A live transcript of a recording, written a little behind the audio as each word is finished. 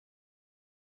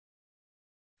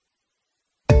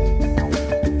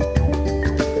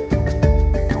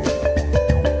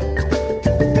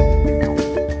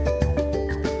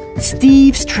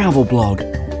Steve's Travel Blog.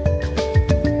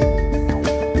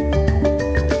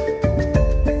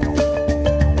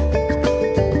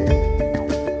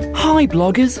 Hi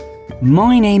bloggers,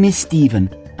 my name is Stephen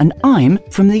and I'm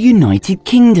from the United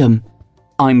Kingdom.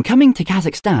 I'm coming to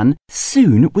Kazakhstan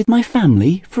soon with my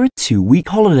family for a 2-week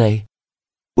holiday.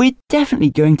 We're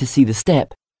definitely going to see the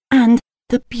steppe and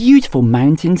the beautiful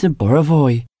mountains of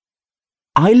Borovoi.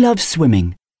 I love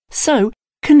swimming, so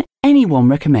can anyone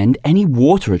recommend any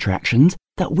water attractions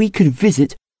that we could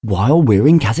visit while we're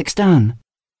in Kazakhstan?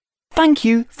 Thank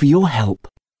you for your help.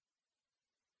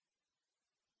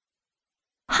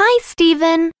 Hi,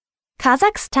 Stephen.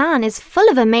 Kazakhstan is full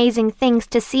of amazing things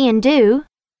to see and do.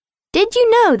 Did you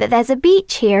know that there's a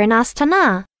beach here in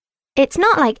Astana? It's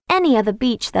not like any other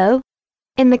beach, though.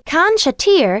 In the Khan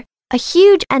Shatir, a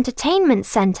huge entertainment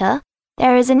centre,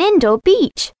 there is an indoor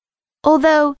beach.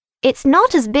 Although it's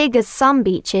not as big as some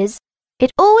beaches, it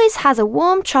always has a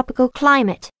warm tropical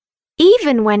climate,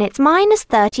 even when it's minus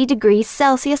 30 degrees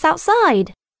Celsius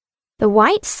outside. The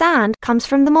white sand comes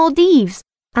from the Maldives,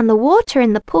 and the water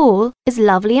in the pool is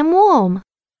lovely and warm.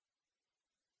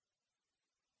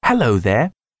 Hello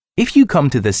there. If you come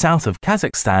to the south of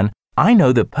Kazakhstan, I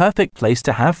know the perfect place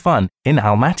to have fun in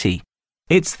Almaty.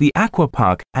 It's the Aqua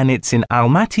Park and it's in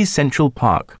Almaty Central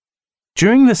Park.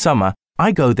 During the summer,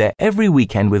 I go there every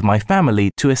weekend with my family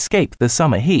to escape the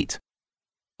summer heat.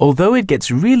 Although it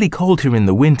gets really cold here in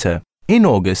the winter, in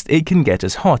August it can get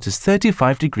as hot as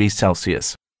 35 degrees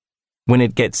Celsius. When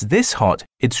it gets this hot,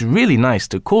 it's really nice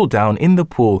to cool down in the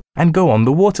pool and go on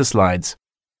the water slides.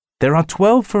 There are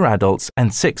 12 for adults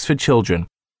and 6 for children.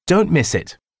 Don't miss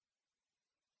it.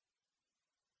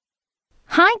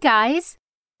 Hi guys!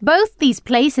 Both these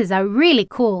places are really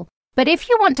cool, but if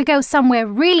you want to go somewhere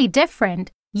really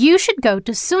different, you should go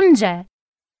to Sunje.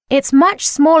 It's much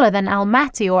smaller than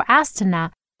Almaty or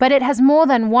Astana, but it has more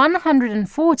than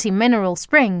 140 mineral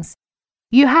springs.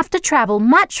 You have to travel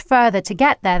much further to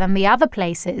get there than the other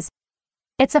places.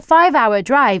 It's a 5-hour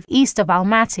drive east of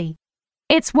Almaty.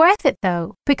 It's worth it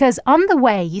though, because on the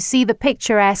way you see the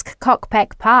picturesque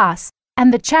Kokpek Pass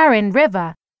and the Charin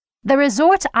River. The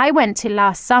resort I went to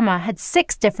last summer had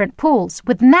 6 different pools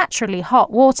with naturally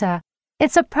hot water.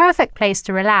 It's a perfect place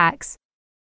to relax.